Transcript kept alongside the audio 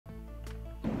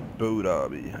Boat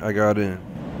Obby. I got in.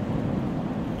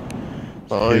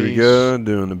 So Nice. here we go,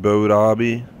 doing the Boat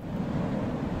Obby.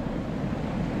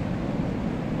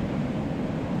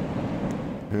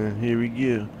 And here we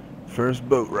go. First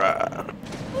boat ride.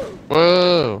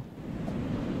 Whoa.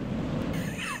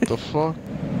 The fuck?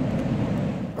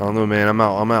 I don't know, man. I'm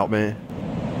out, man.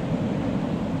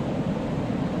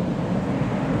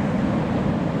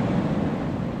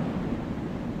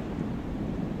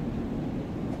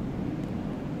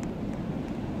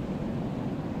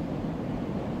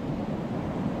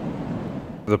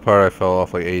 The part I fell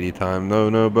off like 80 times.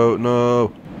 No, boat,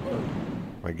 no.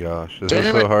 My gosh, this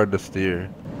is so hard to steer.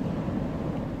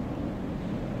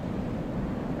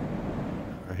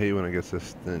 I hate when it gets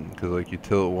this thin, because like you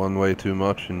tilt one way too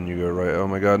much and you go right. Oh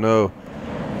my god, no.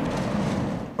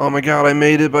 Oh my god, I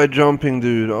made it by jumping,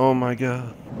 dude. Oh my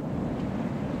god.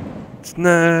 It's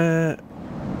not.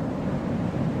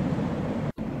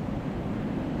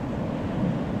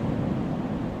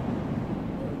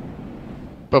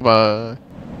 Bye-bye.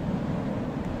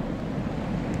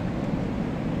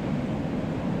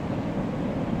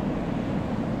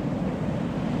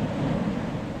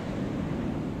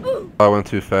 I went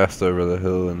too fast over the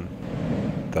hill and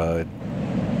died.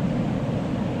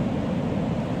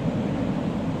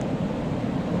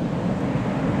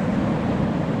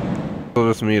 They'll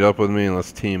just meet up with me and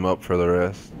let's team up for the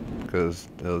rest, because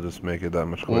it'll just make it that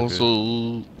much quicker.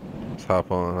 Also, Let's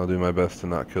hop on. I'll do my best to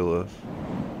not kill us.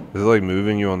 Is it like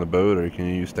moving you on the boat, or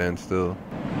can you stand still?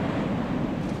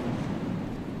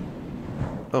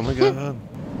 Oh my god.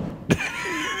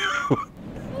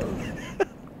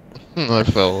 I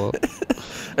fell up.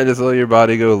 I just let your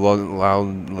body go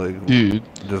loud, like, Dude,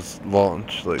 just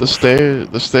launch, like. the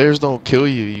stairs don't kill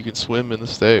you. You can swim in the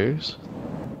stairs.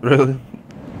 Really?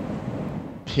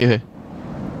 Yeah.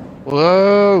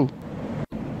 Whoa.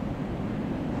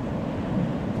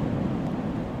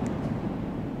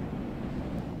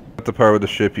 At the part with the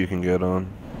ship you can get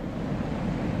on.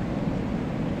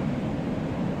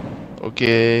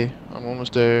 Okay, I'm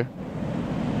almost there.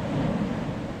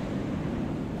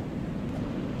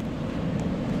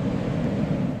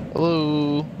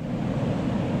 Hello.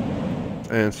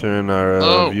 Answering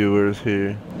our viewers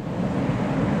here.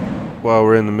 While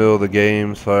we're in the middle of the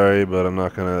game, sorry, but I'm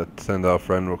not gonna send out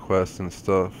friend requests and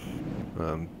stuff.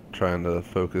 I'm trying to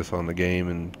focus on the game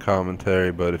and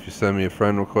commentary, but if you send me a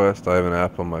friend request, I have an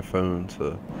app on my phone,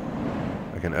 so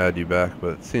I can add you back,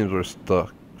 but it seems we're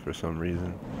stuck for some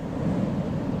reason.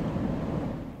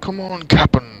 Come on,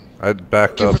 Captain. I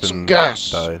backed Give up it some and gas.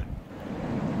 died.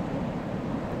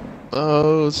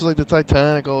 Oh, it's like the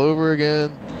Titanic all over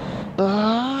again.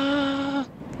 Ah.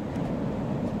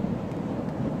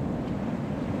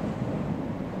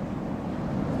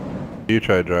 You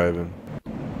try driving.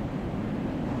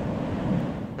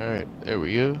 Alright, there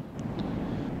we go.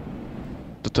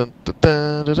 Dun, dun,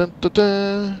 dun, dun, dun, dun,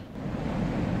 dun.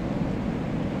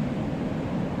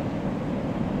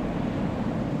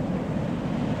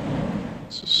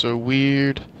 This is so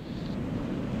weird.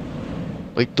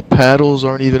 Like the paddles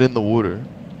aren't even in the water.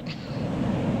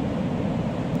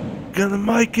 Gonna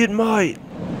make it, mate.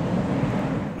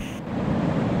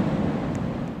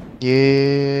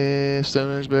 Yeah,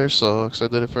 Stoner's Bear sucks. I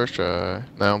did it first try.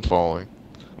 Now I'm falling.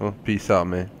 Well, peace out,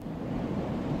 man.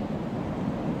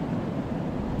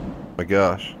 My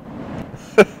gosh.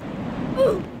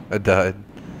 I died.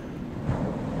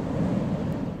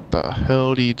 The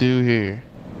hell do you do here?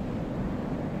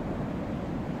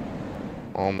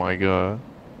 Oh my god.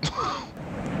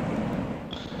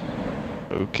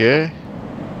 Okay.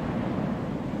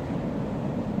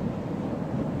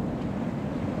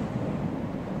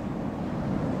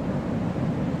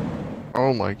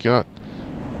 Oh my god.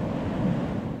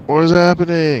 What is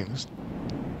happening?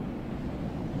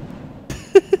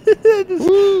 I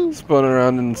just spun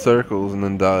around in circles and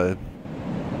then died.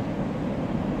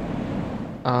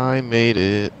 I made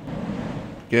it.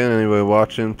 Again, anybody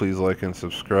watching, please like and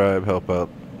subscribe. Help out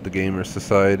the Gamer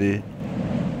Society.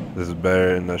 This is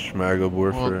Barrett and that's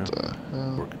Schmagelborfer. What the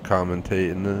hell? We're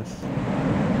commentating this.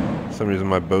 For some reason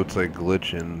my boat's like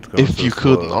glitching. It's going If so you slow.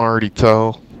 couldn't already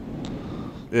tell.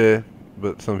 Yeah,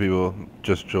 but some people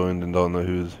just joined and don't know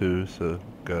who's who, so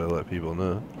gotta let people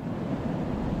know.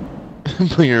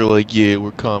 But you're like, yeah,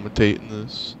 we're commentating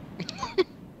this.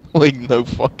 Like, no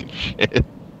fucking shit.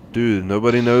 Dude,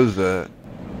 nobody knows that.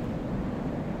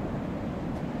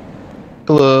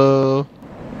 Hello.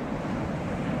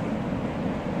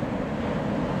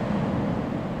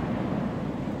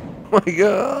 Oh my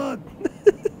god!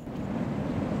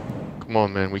 Come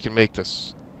on, man, we can make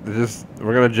this.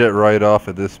 We're gonna jet right off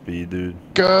at this speed, dude.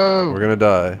 Go! We're gonna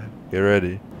die. Get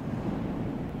ready.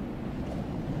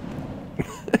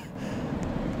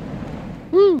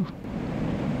 Woo!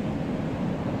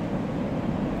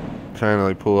 Trying to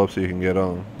like pull up so you can get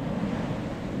on.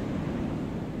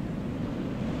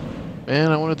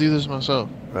 Man, I want to do this myself.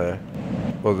 There.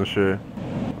 Wasn't sure.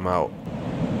 I'm out.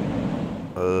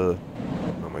 Oh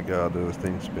my god, there's a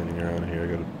thing spinning around here. I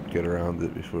gotta get around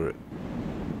it before it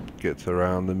gets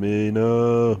around to me.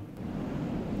 No.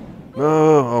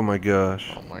 No. Oh my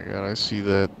gosh. Oh my god, I see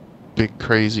that big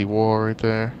crazy wall right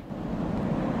there.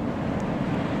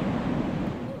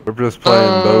 We're just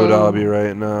playing Boat Obby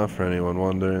right now, for anyone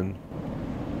wondering.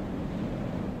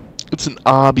 It's an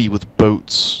obby with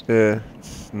boats. Yeah,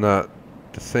 it's not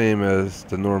the same as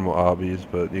the normal obbies,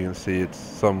 but you can see it's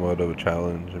somewhat of a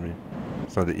challenge. I mean,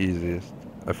 it's not the easiest.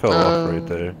 I fell off right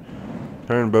there.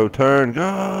 Turn, boat, turn,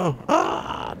 go!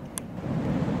 Ah!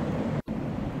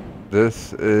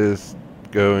 This is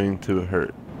going to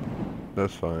hurt.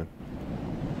 That's fine.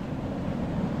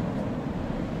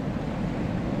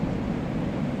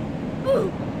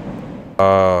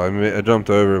 I jumped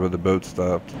over, but the boat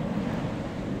stopped.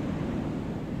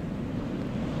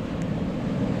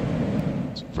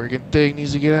 This friggin' thing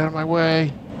needs to get out of my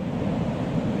way.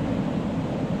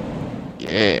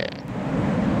 Yeah.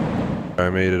 I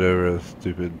made it over a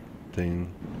stupid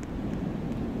thing.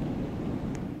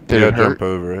 Did it hurt? Jump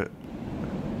over it.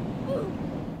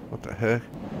 What the heck?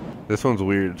 This one's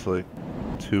weird. It's like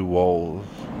two walls.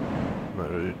 Not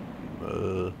really.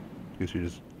 Guess you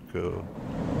just go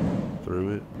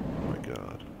through it. Oh my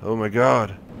god. Oh my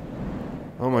god.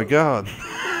 Oh my god.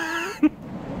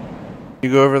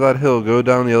 You go over that hill, go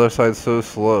down the other side so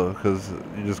slow, because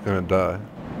you're just gonna die.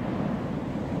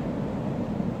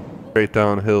 Straight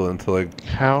downhill into like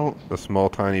a small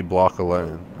tiny block of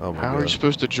land. Oh my god. How are you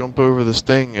supposed to jump over this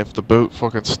thing if the boat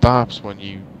fucking stops when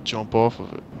you jump off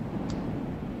of it?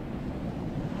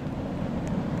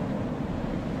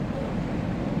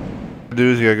 Do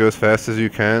is you gotta go as fast as you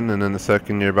can, and then the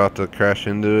second you're about to crash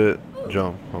into it,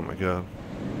 jump. Oh my god.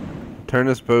 Turn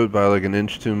this boat by like an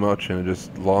inch too much and it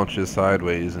just launches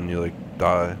sideways and you like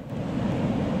die.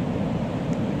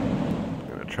 I'm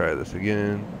gonna try this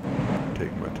again.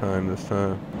 Take my time this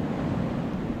time.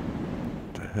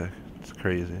 What the heck? It's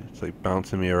crazy. It's like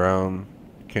bouncing me around.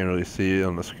 Can't really see it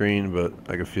on the screen, but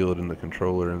I can feel it in the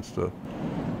controller and stuff.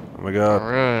 Oh my god.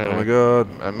 Alright. Oh my god.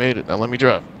 I made it. Now let me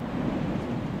drive.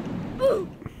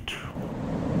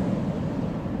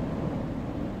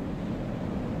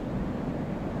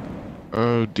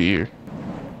 Oh dear.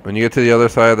 When you get to the other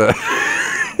side of that...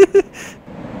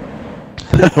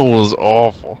 That was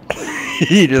awful.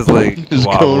 He just like just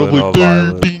wobbling all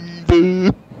violent. Ding,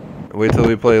 ding. Wait till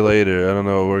we play later. I don't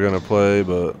know what we're gonna play,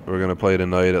 but we're gonna play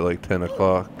tonight at like 10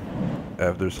 o'clock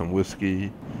after some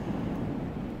whiskey.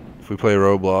 If we play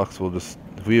Roblox, we'll just...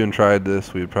 If we even tried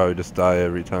this, we'd probably just die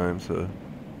every time, so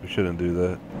we shouldn't do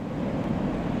that.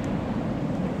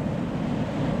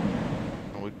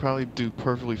 We'd probably do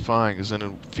perfectly fine, because then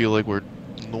it'd feel like we're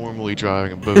normally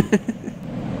driving a boat.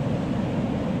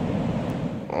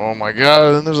 Oh my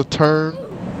god, then there's a turn.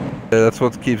 Yeah, that's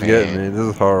what keeps getting me. This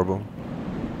is horrible.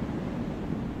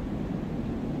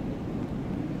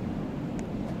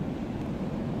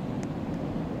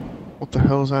 What the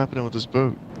hell is happening with this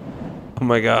boat? Oh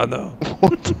my god, no.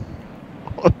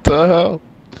 What the hell?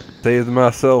 Saved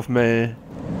myself, man.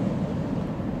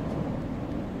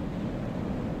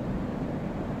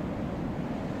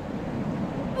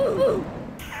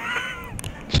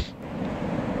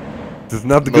 This is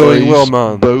not going well,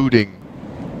 man. Boating.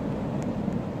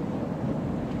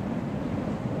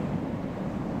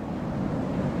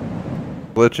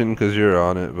 Glitching because you're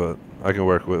on it, but I can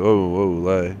work with... Oh, whoa,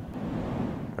 lag.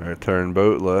 Alright, turn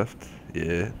boat left.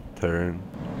 Yeah, turn.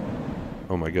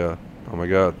 Oh my god. Oh my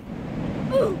god.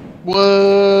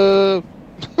 Whoa!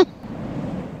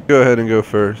 Go ahead and go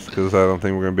first, because I don't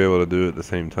think we're going to be able to do it at the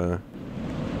same time.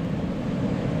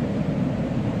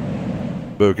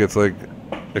 Boat gets like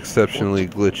exceptionally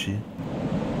glitchy.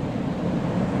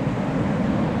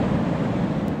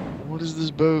 What is this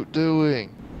boat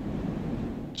doing?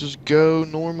 Just go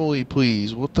normally,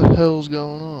 please. What the hell's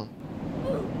going on?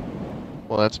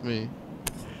 Well, that's me.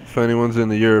 If anyone's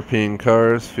into European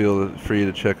cars, feel free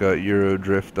to check out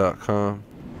eurodrift.com.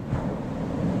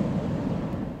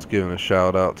 Let's give a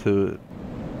shout out to it.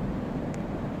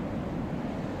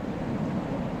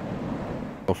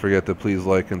 Don't forget to please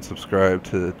like and subscribe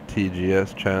to the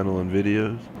TGS channel and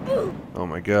videos. Oh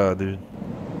my god, dude.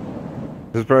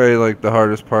 This is probably like the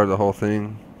hardest part of the whole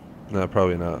thing. No,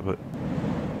 probably not, but...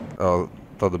 Oh,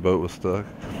 I thought the boat was stuck.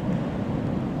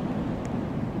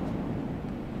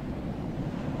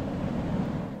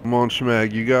 Come on,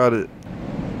 Schmag, you got it.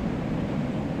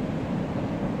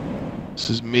 This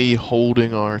is me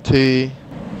holding RT.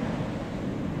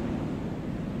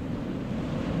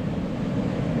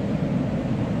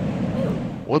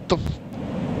 What the f-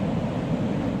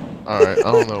 Alright,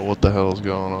 I don't know what the hell is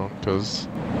going on, because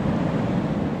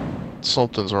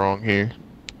something's wrong here.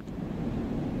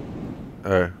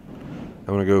 Alright, I'm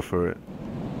gonna go for it.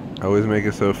 I always make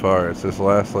it so far. It's this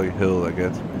last like hill that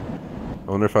gets me.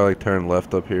 I wonder if I like turn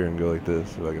left up here and go like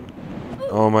this. If I can.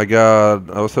 Oh my god,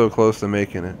 I was so close to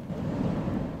making it.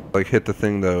 Like hit the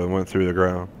thing though and went through the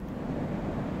ground.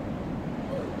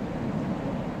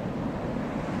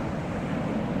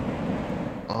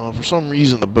 For some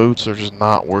reason, the boats are just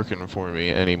not working for me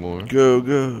anymore. Go,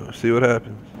 go. See what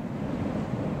happens.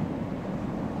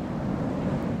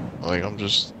 Like, I'm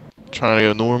just trying to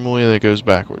go normally and it goes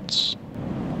backwards.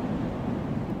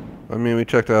 I mean, we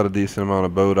checked out a decent amount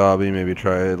of Boat Obby. Maybe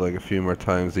try it like a few more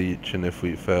times each, and if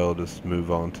we fail, just move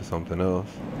on to something else.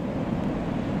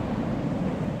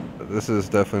 This is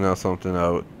definitely not something I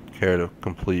would care to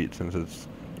complete, since it's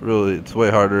way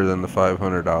harder than the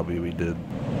 500 Obby we did.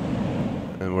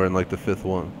 And we're in like the 5th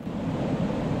one.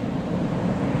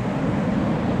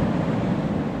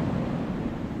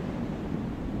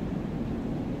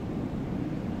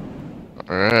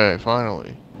 Alright,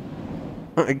 finally.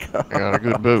 Oh my god. I got a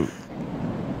good boat.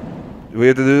 We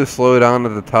have to do is slow down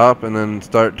at the top and then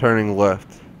start turning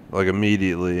left. Like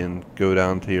immediately and go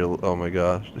down to your... Oh my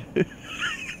gosh.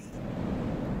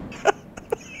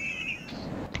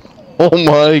 Oh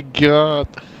my god.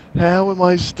 How am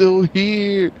I still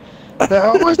here?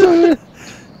 How am I still here?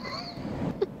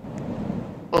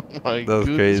 Oh my That was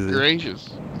goodness crazy. gracious.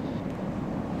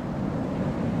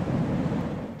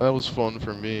 That was fun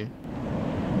for me.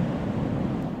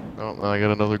 Oh, now I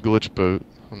got another glitch boat.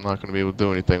 I'm not gonna be able to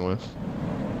do anything with.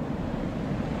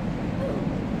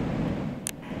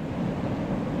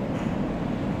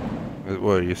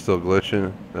 What, are you still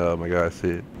glitching? Oh my god, I see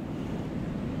it.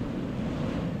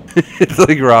 It's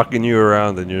like rocking you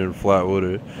around and you're in flat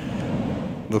water.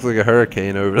 Looks like a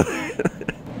hurricane over there.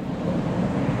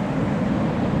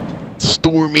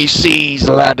 Stormy seas,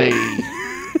 laddie.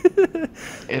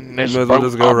 In this You might as well boat,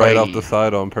 just go right Obby. off the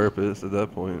side on purpose at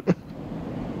that point.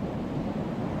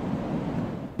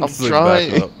 I'm Just, like, back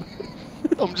trying. up.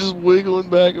 I'm just wiggling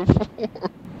back and forth.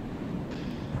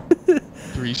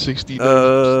 360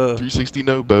 no, 360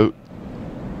 no boat.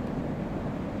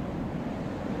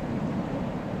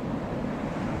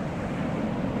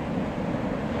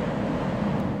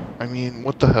 I mean,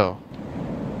 what the hell?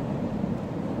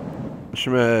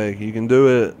 Schmeg, you can do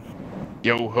it.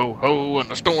 Yo ho ho in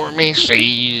the stormy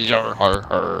seas, her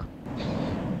her.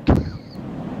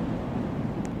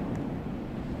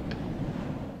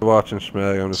 Watching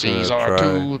Schmeg, I'm just Seas gonna are try.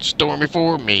 too stormy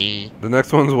for me. The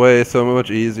next one's way so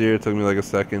much easier. It took me like a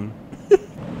second.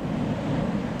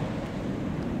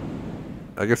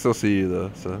 I guess they'll see you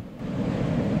though, so.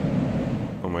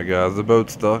 Oh my god, is the boat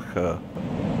stuck? So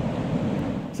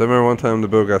I remember one time the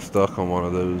boat got stuck on one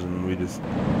of those and we just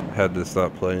had to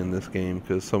stop playing this game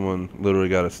because someone literally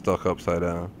got it stuck upside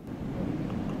down.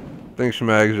 I think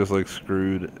Schmag's just like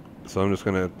screwed, so I'm just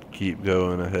gonna keep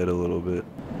going ahead a little bit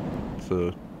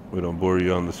so we don't bore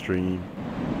you on the stream.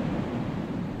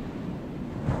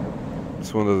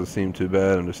 This one doesn't seem too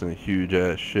bad. I'm just in a huge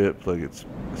ass ship like it's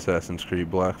Assassin's Creed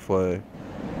Black Flag.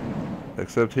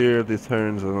 Except here at these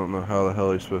turns, I don't know how the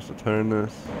hell you're supposed to turn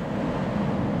this.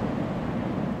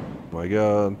 Oh my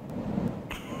god.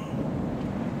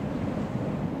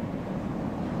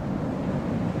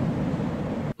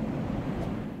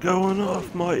 Going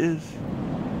off, Mites.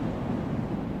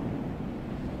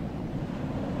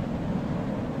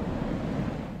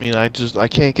 I mean, I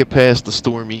can't get past the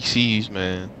stormy seas,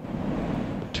 man.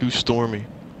 Too stormy.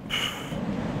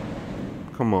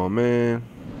 Come on, man.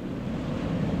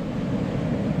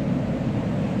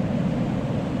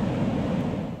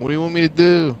 What do you want me to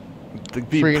do? To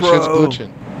be Freaking shit's pro.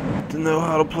 glitching. To know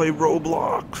how to play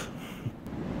Roblox.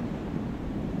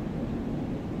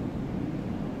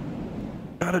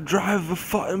 Gotta drive a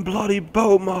fucking bloody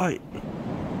boat, mate.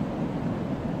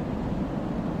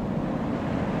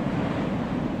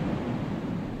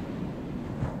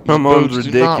 My mom's Boats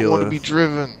do not want to ridiculous. be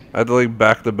driven. I had to like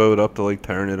back the boat up to like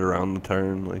turn it around the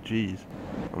turn. Like, jeez.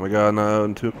 Oh my god, no,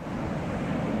 and two.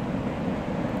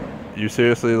 You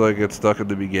seriously like get stuck at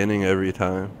the beginning every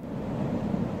time?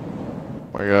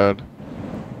 My god.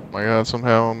 My god,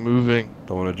 somehow I'm moving.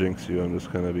 Don't want to jinx you, I'm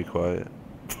just gonna be quiet.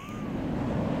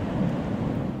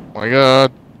 My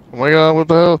god. Oh my god, what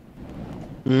the hell?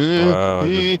 Wow, I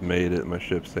just made it, my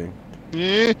ship sank.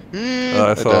 I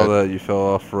saw died. that you fell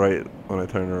off right when I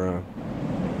turned around.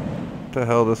 What the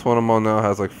hell, this one I'm on now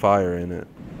has like fire in it.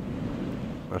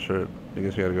 Not sure I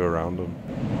guess you gotta go around them.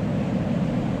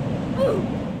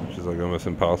 Which is like almost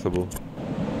impossible.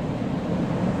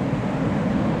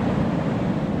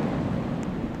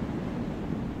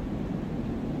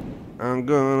 I'm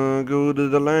gonna go to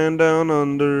the land down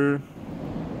under.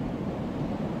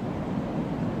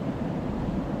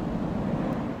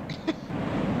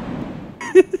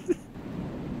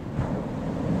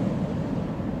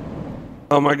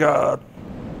 Oh my god.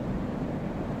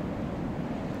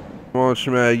 Come on,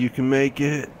 Schmag, you can make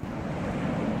it.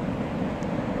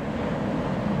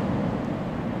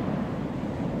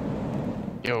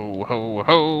 Yo ho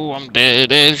ho, I'm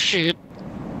dead as shit.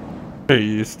 Are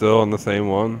you still on the same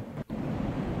one?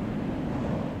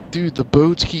 Dude, the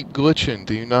boats keep glitching.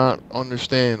 Do you not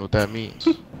understand what that means?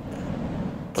 It's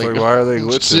like, why are they I'm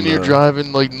just glitching sitting here though?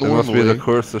 driving like It must be the normally,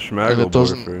 course the and Schmaggle it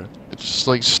doesn't. for. It's just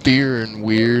like steering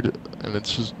weird, and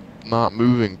it's just not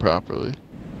moving properly.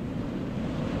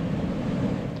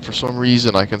 For some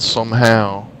reason, I can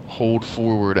somehow hold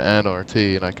forward and RT,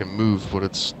 and I can move, but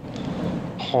it's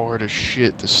hard as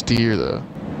shit to steer though.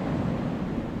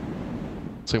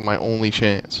 It's like my only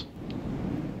chance.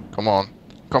 Come on,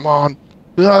 come on!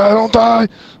 Ah, don't die!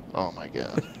 Oh my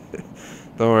god.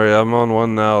 Don't worry, I'm on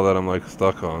one now that I'm like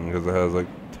stuck on because it has like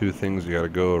 2 things you gotta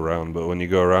go around. But when you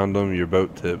go around them, your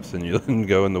boat tips and you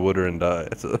go in the water and die.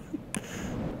 So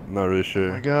I'm not really sure.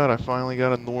 Oh my god, I finally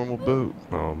got a normal boat.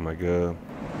 Oh my god.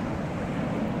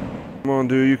 Come on,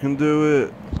 dude, you can do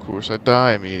it. Of course, I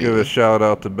die Give a immediately. shout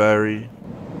out to Barry.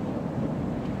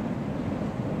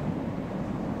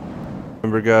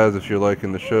 Remember, guys, if you're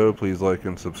liking the show, please like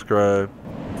and subscribe.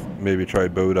 Maybe try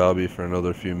Boat Obby for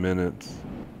another few minutes,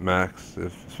 max,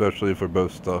 especially if we're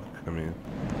both stuck. I mean,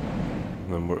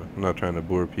 I'm not trying to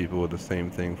bore people with the same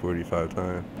thing 45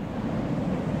 times.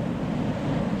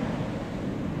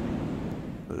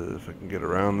 If I can get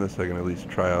around this, I can at least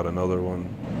try out another one.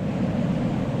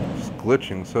 It's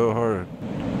glitching so hard.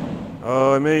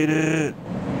 Oh, I made it!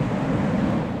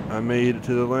 I made it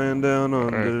to the land down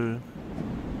under. Right.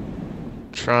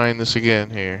 Trying this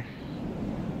again here.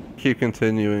 Keep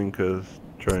continuing, because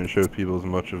trying to show people as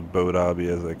much of Boat Obby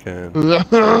as I can.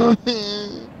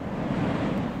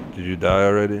 Did you die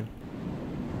already?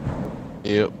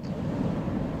 Yep.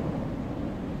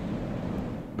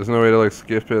 There's no way to like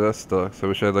skip it, that sucks. I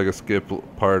wish I had like a skip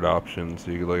part option so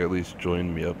you could like at least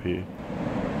join me up here.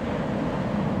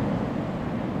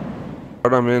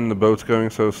 Part I'm in, the boat's going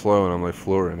so slow and I'm like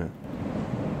flooring it.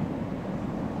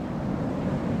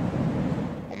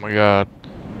 Oh my god.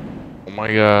 Oh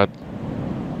my god.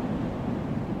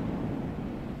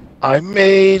 I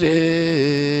made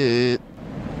it!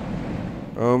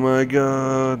 Oh my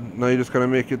god, now you just gotta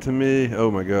make it to me. Oh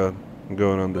my god, I'm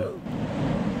going under.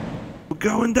 We're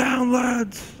going down,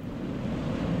 lads!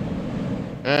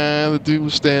 And the dude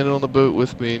was standing on the boat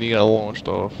with me and he got launched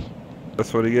off.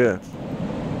 That's what he gets.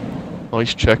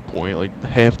 Nice checkpoint, like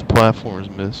half the platform is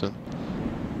missing.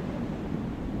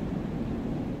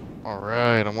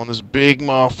 Alright, I'm on this big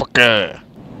motherfucker.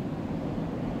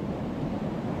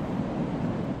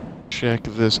 Check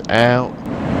this out.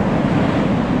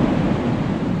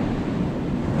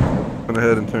 Went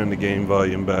ahead and turned the game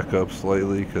volume back up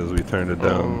slightly because we turned it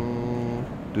down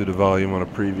due to volume on a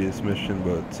previous mission,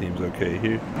 but it seems okay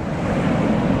here.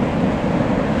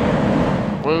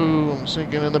 Whoa, I'm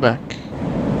sinking in the back.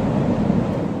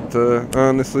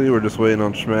 Honestly, we're just waiting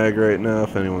on Schmag right now,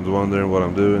 if anyone's wondering what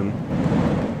I'm doing.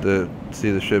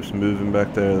 See the ships moving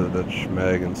back there? That's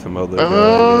Schmag and some other guy, I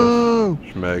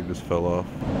guess. Schmag just fell off.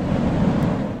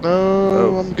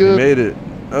 No, Oh, I'm good. He made it.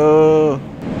 Oh.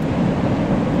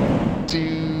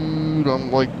 Dude,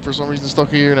 I'm like, for some reason stuck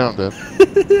here now I'm dead.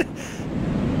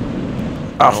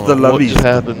 Hasta la What just vista.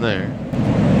 happened there?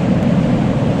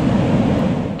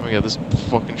 Oh my god, this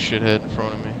fucking shithead in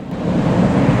front of me.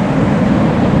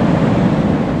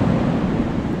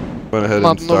 Went ahead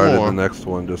Not and no started more. the next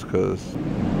one just cause.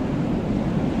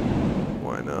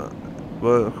 Why not?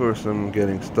 But of course I'm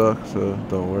getting stuck, so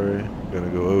don't worry. I'm gonna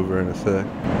go over in a sec.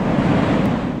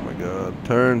 Oh my god.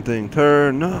 Turn thing,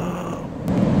 turn! No!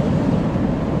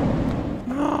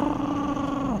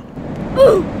 No!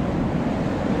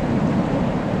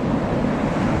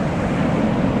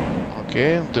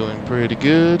 Okay, I'm doing pretty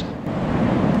good.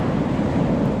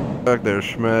 Back there,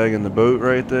 Schmag in the boat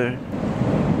right there.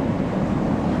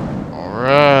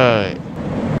 Alright.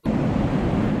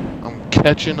 I'm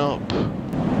catching up.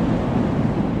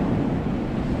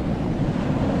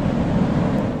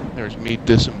 There's me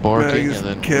disembarking Schmag is and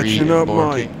then catching up,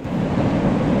 Mike. re-embarking.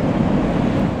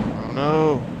 Oh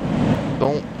no.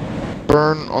 Don't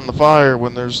burn on the fire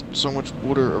when there's so much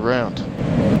water around.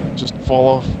 Just fall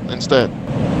off instead.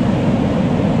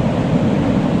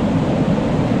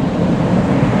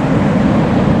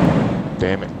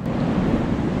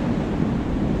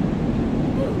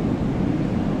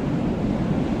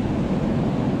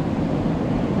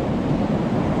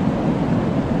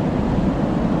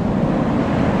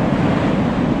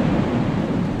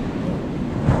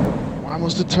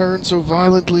 wants to turn so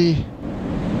violently.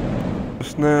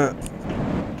 Snap.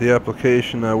 The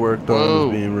application I worked on is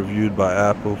Whoa. being reviewed by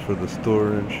Apple for the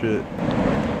store and shit.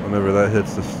 Whenever that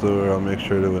hits the store, I'll make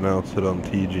sure to announce it on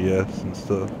TGS and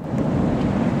stuff.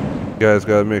 You guys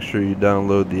gotta make sure you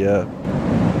download the app.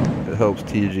 It helps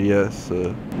TGS, so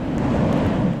you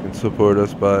can support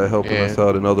us by helping us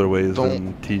out in other ways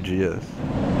than TGS.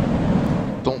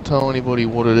 Don't tell anybody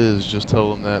what it is, just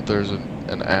tell them that there's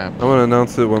an app. I'm gonna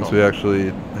announce it once we actually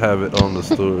have it on the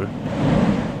store.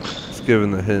 Just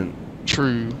giving the hint.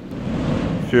 True.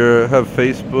 If you have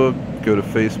Facebook, go to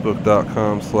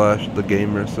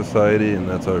facebook.com/thegamersociety, and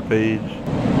that's our page.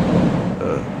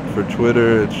 For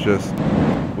Twitter, it's just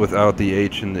without the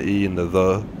H and the E and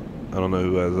the. I don't know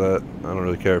who has that. I don't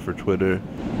really care for Twitter.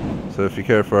 So if you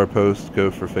care for our posts,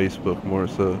 go for Facebook more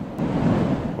so.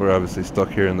 We're obviously stuck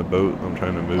here in the boat. I'm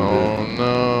trying to move it. Oh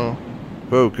no.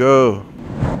 Boat, go!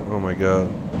 Oh my god.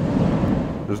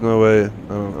 There's no way.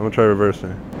 I'm gonna try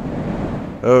reversing.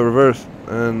 Oh, reverse.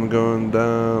 And going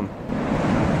down.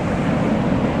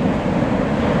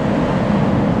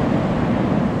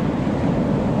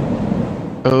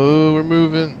 Oh, we're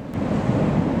moving.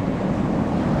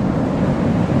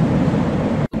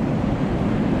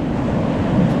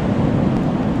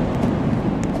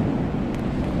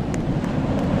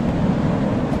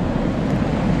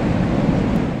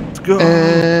 Let's go!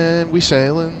 And we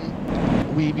sailing.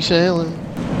 We be sailing.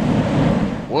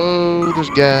 Whoa, there's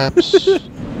gaps. There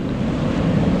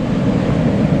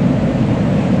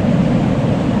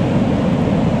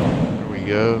we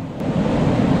go.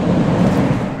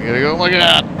 We gotta go. Oh my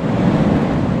god!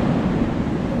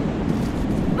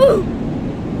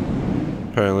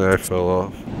 Apparently I fell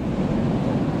off.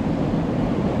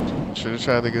 Should have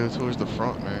tried to go towards the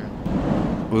front, man.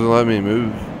 Wasn't letting me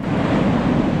move.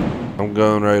 I'm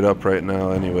going right up right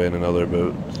now anyway in another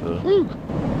boat, so. Woo. No,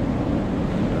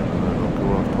 don't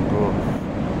go off, don't go off.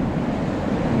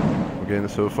 We're getting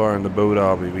so far in the Boat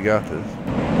Obby, we got this.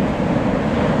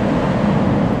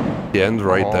 The end's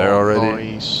right there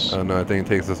already. Nice. Oh no, I think it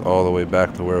takes us all the way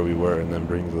back to where we were and then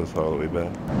brings us all the way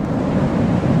back.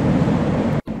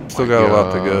 Still got a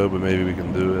lot to go, but maybe we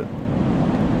can do it.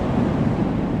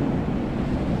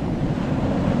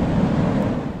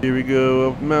 Here we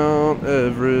go up Mount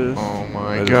Everest. Oh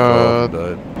my I just god. fell off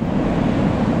and died.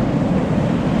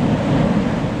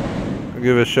 I'll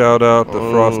give a shout out to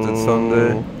Frosted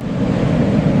Sunday.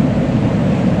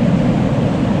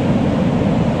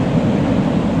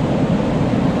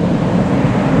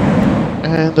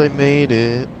 And I made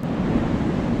it.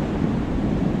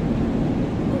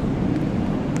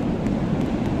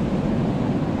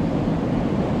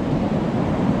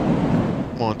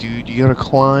 Come on, dude, you gotta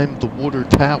climb the water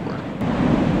tower.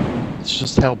 It's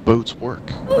just how boats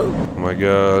work. Oh my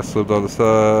god, I slipped on the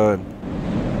side.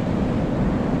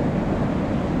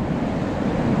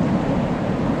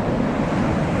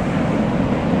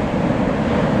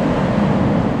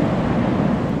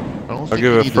 I'll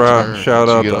give a shout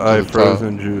out to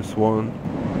iFrozen Juice 1.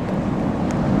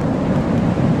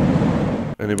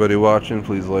 Anybody watching,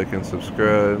 please like and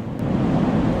subscribe.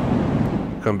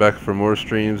 Come back for more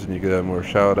streams and you can have more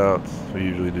shout outs. We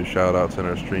usually do shout outs in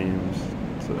our streams.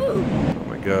 So, oh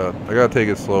my god. I gotta take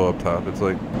it slow up top. It's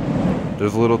like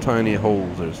there's little tiny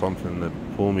holes or something that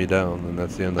pull me down, and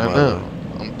that's the end of my life.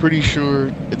 I'm pretty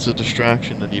sure it's a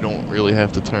distraction and you don't really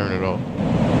have to turn at all.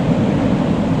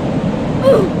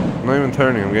 I'm not even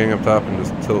turning, I'm getting up top and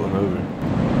just tilting over.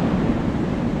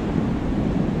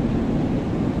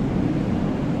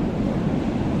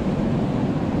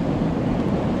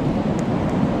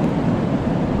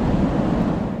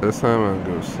 This time I'm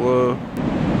gonna go slow.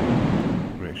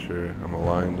 Make sure I'm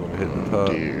aligned when I hit the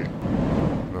top. Dear.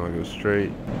 Now I go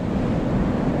straight.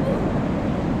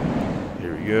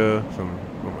 Here we go.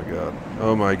 Oh my god.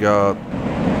 Oh my god.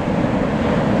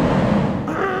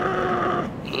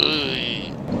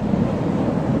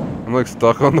 I'm like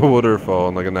stuck on the waterfall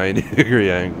in like a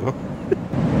 90-degree angle.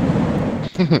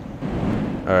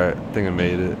 Alright, I think I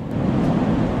made it.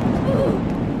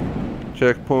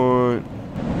 Checkpoint.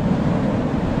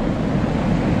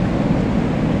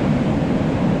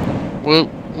 Whoop,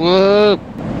 whoop.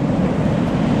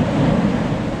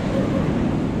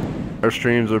 Our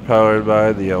streams are powered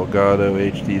by the Elgato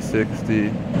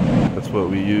HD60. That's what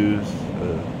we use.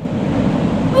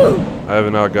 I have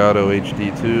an Elgato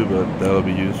HD2, but that'll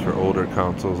be used for older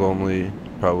consoles only.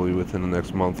 Probably within the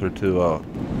next month or two, I'll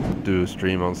do a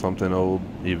stream on something old,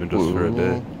 even just for a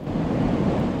day.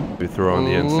 We throw on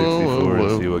the N64 and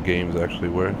see what games actually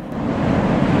work.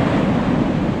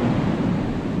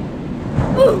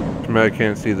 I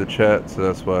can't see the chat, so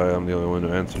that's why I'm the only one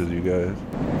who answers you guys.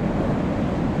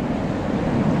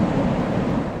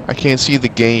 I can't see the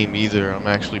game either. I'm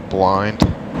actually blind.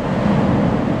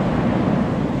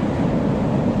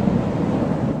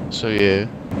 So yeah.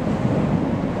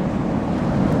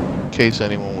 In case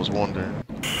anyone was wondering.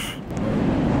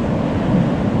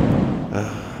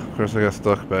 Of course I got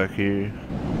stuck back here.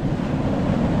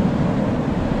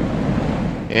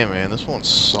 Yeah, man, this one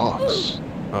sucks.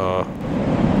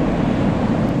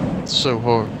 It's so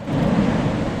hard.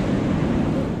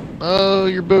 Oh,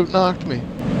 your boat knocked me.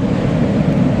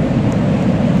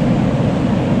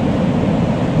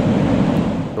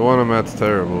 The one I'm at's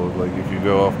terrible. Like, if you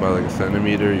go off by like a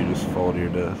centimeter, you just fall to your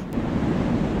death.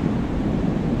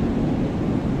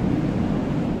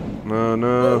 No,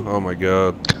 no. Oh my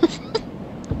god.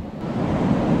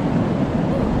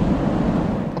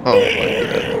 Oh my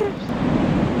god.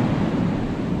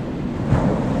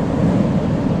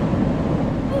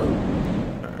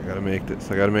 Alright, I gotta make this.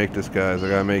 I gotta make this, guys. I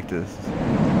gotta make this.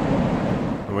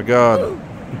 Oh my god.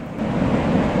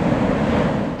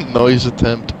 Nice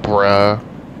attempt, bruh.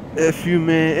 F you,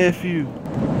 man. F you.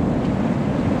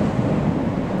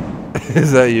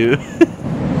 Is that you?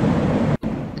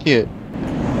 Yeah.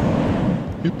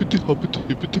 Hippity hoppity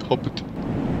hippity hoppity.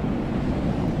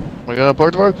 Oh my god,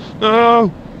 part.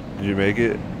 No! Did you make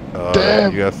it?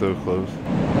 Damn! You got so close.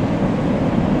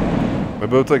 My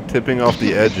boat's like tipping off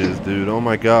the edges, dude. Oh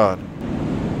my god.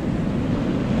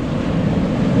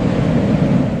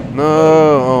 No!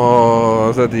 Oh, I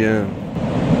was at the end.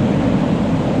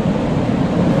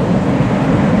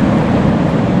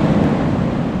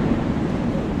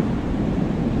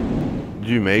 Did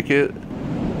you make it?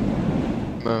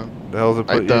 No. The hell's it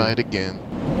I put you? died again.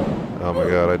 Oh my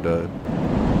god, I died.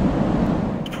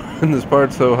 And this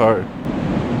part's so hard.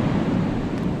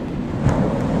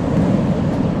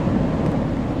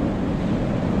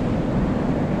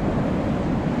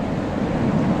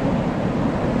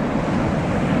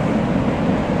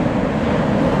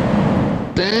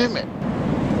 Damn it!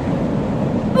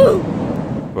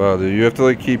 Wow, dude, you have to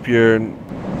like keep your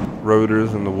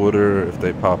rotors in the water. If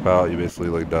they pop out, you basically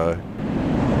like die.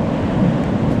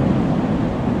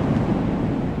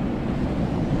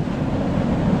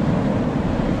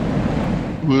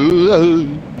 Whoa.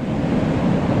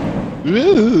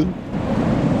 Whoa.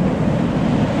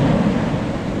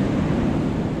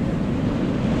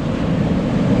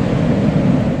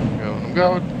 I'm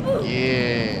going.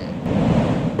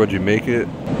 Yeah. Would you make it?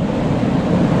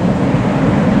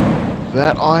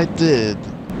 That I did.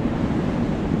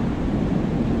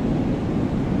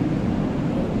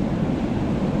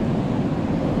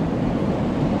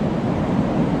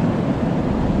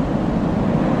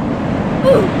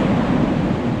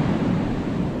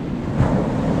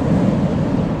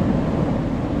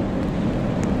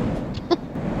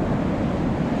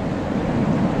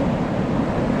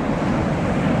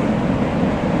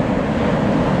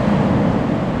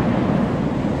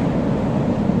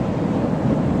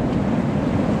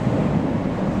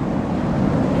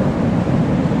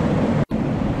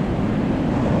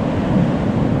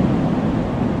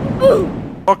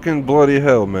 Fucking bloody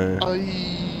hell, man.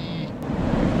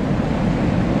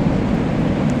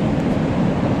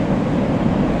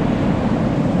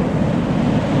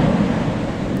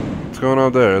 What's going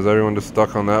on there? Is everyone just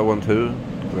stuck on that one too?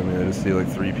 'Cause, I mean, I just see like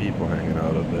 3 people hanging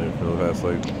out up there for the past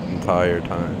like entire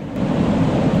time.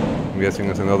 I'm guessing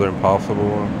it's another impossible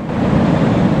one.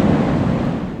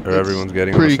 Or everyone's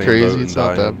getting on the pretty same crazy. boat and It's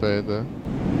not dying. that bad though.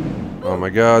 Oh my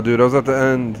god, dude, I was at the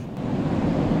end.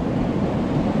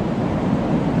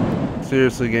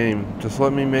 Seriously, game, just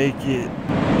let me make it.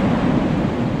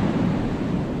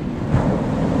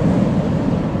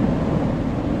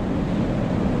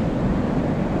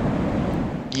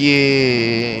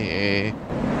 Yeah.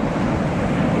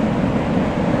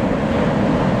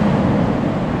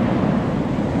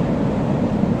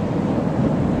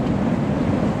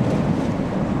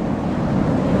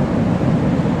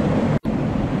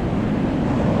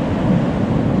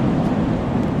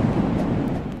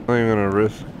 I'm not even gonna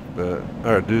risk that.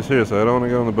 Alright, dude, seriously, I don't want to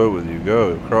get on the boat with you.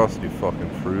 Go across, you fucking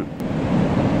fruit.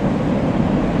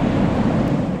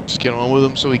 Just get on with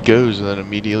him so he goes and then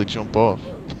immediately jump off.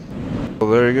 Well,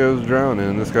 there he goes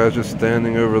drowning. This guy's just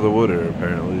standing over the water,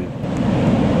 apparently.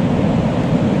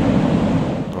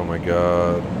 Oh my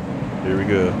god. Here we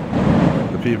go.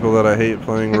 The people that I hate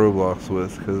playing Roblox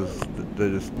with, because they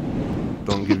just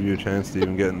don't give you a chance to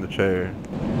even get in the chair.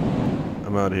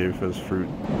 I'm out of here before this fruit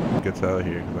gets out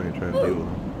here, because I ain't trying to deal with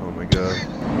him. Oh my god.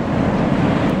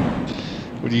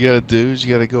 What you gotta do is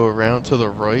you gotta go around to the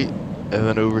right, and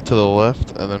then over to the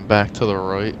left, and then back to the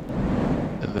right,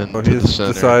 and then Oh, to the he's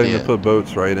center. deciding to Yeah. put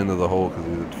boats right into the hole because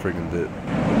he's a friggin' dip.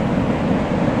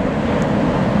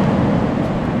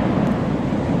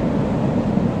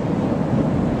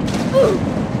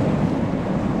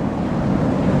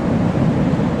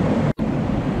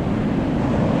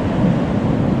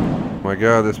 my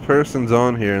god, this person's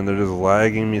on here and they're just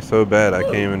lagging me so bad I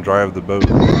can't even drive the boat.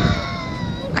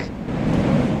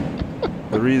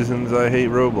 The reasons I hate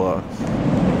Roblox.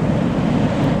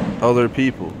 Other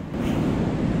people.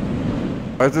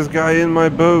 Why is this guy in my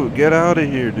boat? Get out of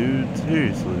here, dude.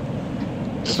 Seriously.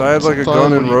 If I had like a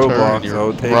gun in Roblox, I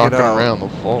would take it out,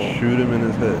 shoot him in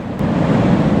his head.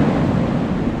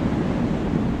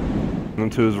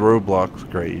 Into his Roblox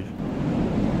grave.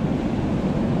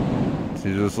 So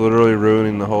he's just literally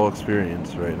ruining the whole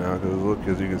experience right now. Because look,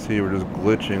 as you can see, we're just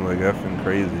glitching like effing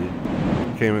crazy.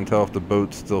 Can't even tell if the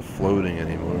boat's still floating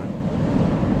anymore.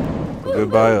 So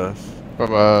goodbye us.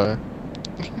 Bye-bye.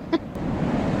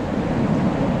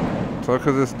 It's all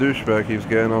because this douchebag keeps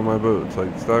getting on my boat. It's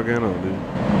like, stop getting on,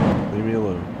 dude. Leave me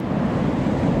alone.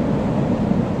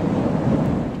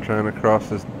 I'm trying to cross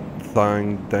this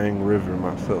dang river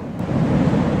myself.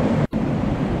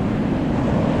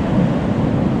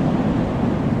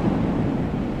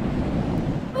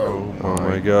 Oh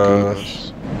my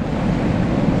gosh.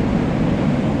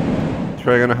 He's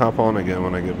probably gonna hop on again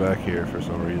when I get back here for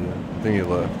some reason. I think he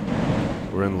left.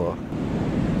 We're in luck.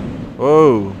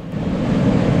 Whoa!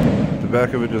 The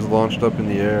back of it just launched up in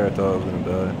the air. I thought I was gonna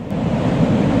die.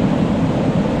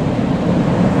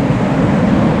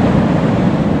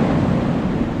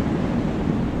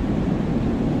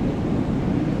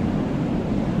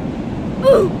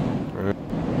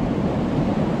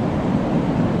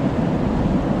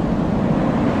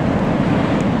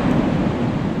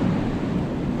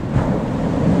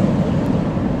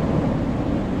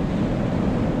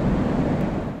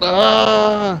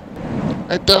 Ah!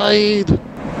 I died!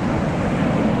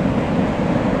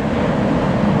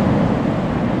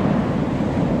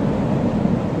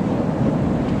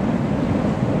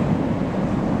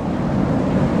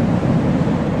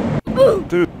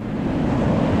 Dude.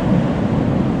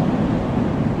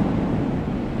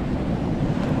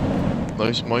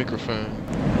 Nice microphone.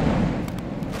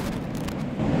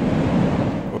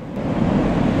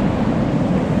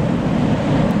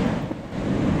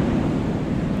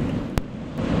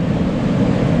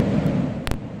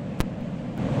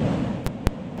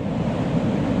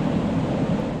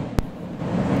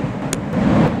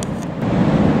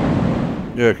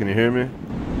 Yeah, can you hear me?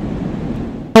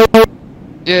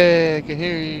 Yeah, I can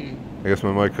hear you. I guess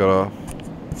my mic cut off.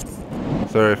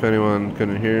 Sorry if anyone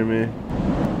couldn't hear me.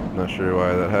 Not sure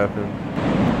why that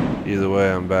happened. Either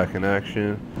way, I'm back in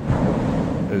action.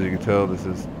 As you can tell, this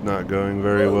is not going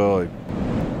very well. I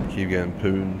keep getting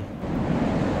pooned.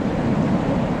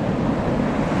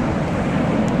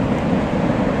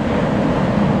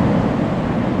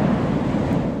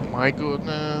 My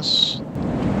goodness.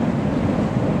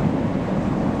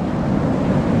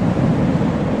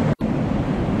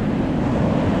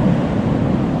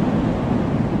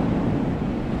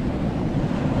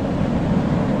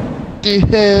 The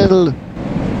hell?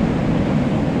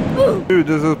 Dude,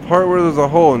 there's a part where there's a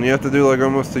hole and you have to do like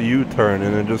almost a U-turn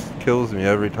and it just kills me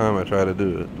every time I try to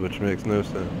do it, which makes no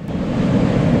sense.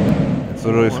 It's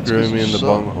literally screwing me in the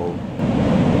bunghole.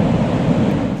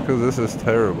 It's because this is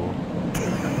terrible.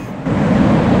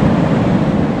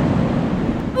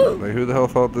 Like, who the hell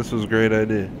thought this was a great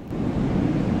idea?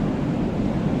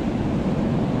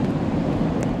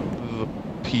 The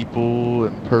people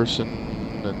and person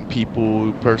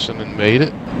and made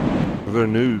it. They're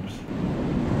noobs.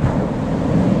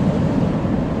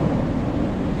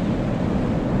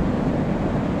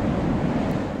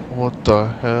 What the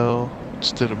hell?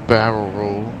 Just did a barrel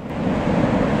roll.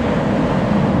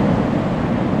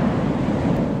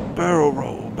 Barrel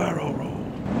roll, barrel roll.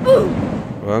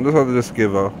 Well, I'm just going to just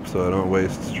give up so I don't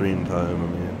waste stream time. I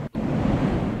mean,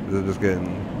 they're just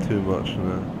getting too much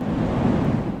now.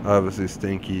 Obviously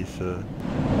stinky, so...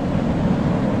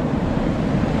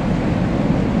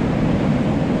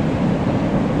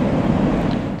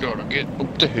 Gotta get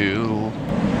up the hill.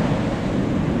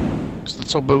 'Cause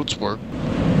that's how boats work.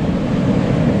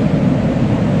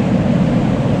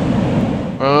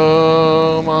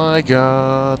 Oh my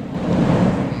god.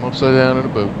 I'm upside down in a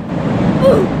boat.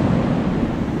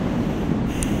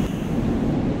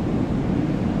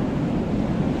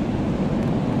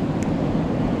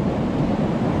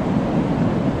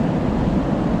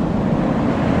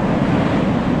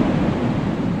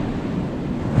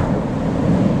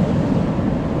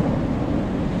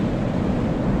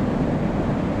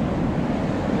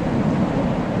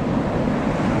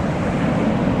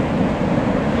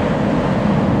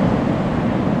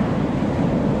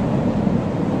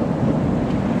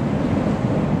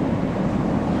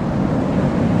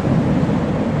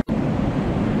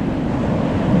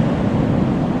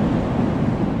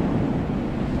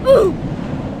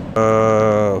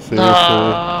 Seriously?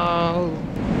 No.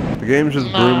 game's just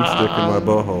broomsticking my Nah.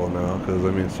 butthole now, because,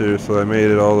 I mean, seriously, I made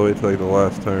it all the way to, like, the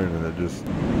last turn, and it just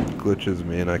glitches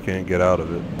me, and I can't get out of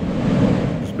it.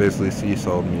 Just basically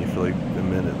seesawed me for, like, a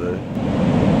minute there.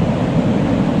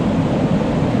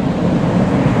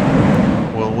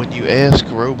 Well, when you ask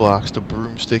Roblox to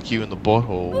broomstick you in the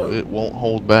butthole, it won't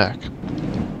hold back.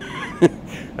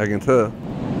 I can tell.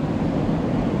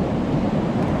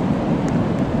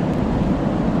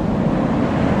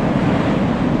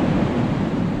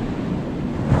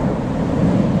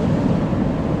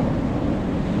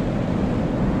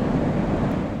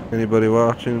 Anybody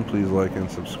watching, please like and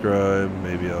subscribe.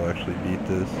 Maybe I'll actually beat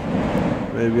this.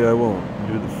 Maybe I won't.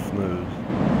 Who the f knows?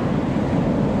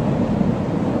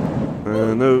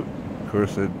 No. Of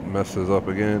course it messes up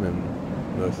again, and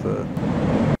that's that.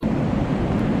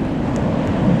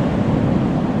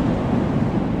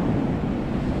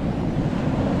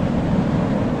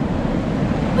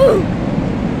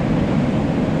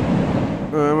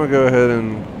 I'm gonna go ahead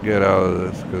and get out of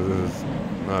this, because this is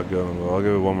not going well. I'll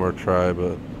give it one more try,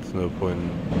 but there's no point in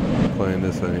playing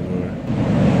this anymore.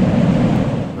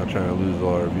 I'm not trying to lose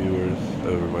all our viewers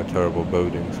over my terrible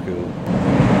boating skills.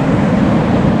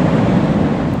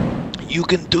 You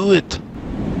can do it!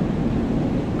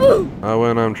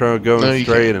 When I'm trying to go No, you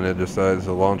straight and it decides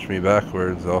to launch me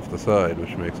backwards off the side,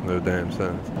 which makes no damn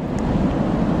sense.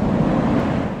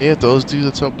 Yeah, those do,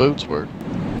 that's how boats work.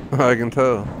 I can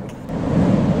tell.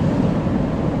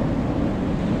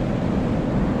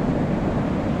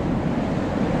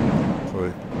 It's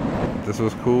like, this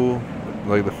was cool,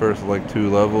 like the first like 2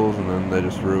 levels, and then they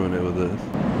just ruin it with this.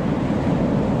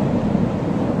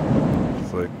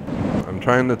 It's like, I'm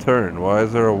trying to turn, why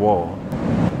is there a wall?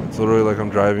 It's literally like I'm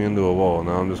driving into a wall.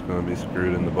 Now I'm just gonna be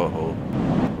screwed in the butthole.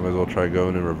 Might as well try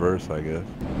going in reverse, I guess.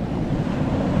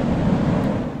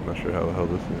 I'm not sure how the hell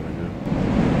this is gonna go.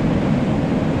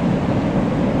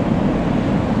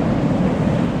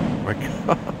 My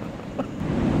God.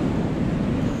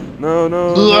 No,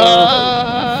 no, no.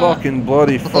 Ah! Fucking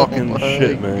bloody fucking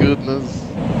shit, man. Oh my goodness.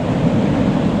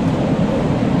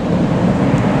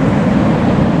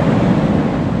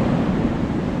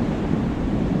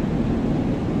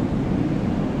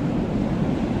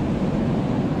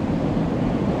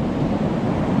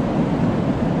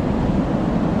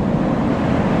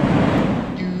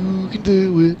 You can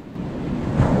do it,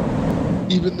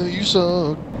 even though you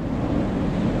suck.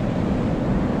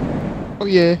 Oh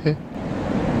yeah.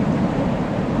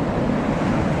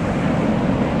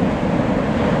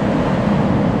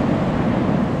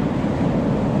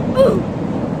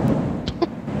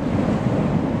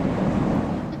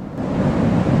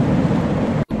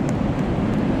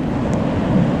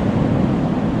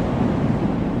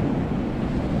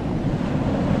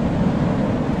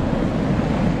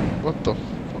 What the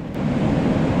fuck?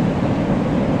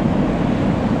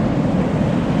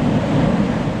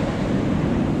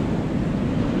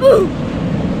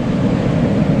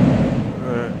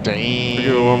 Alright. Damn. I'll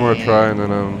give it one more try, and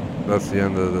then that's the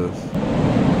end of this.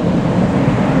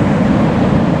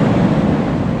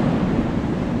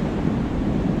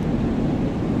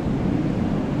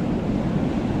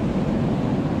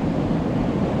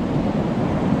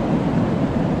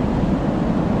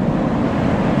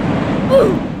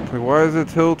 Like, why is it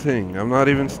tilting? I'm not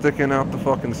even sticking out the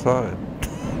fucking side.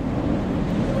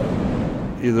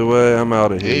 Either way, I'm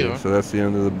out of here. Yeah. So that's the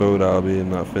end of the Boat Obby. I'm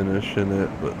not finishing it,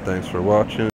 but thanks for watching.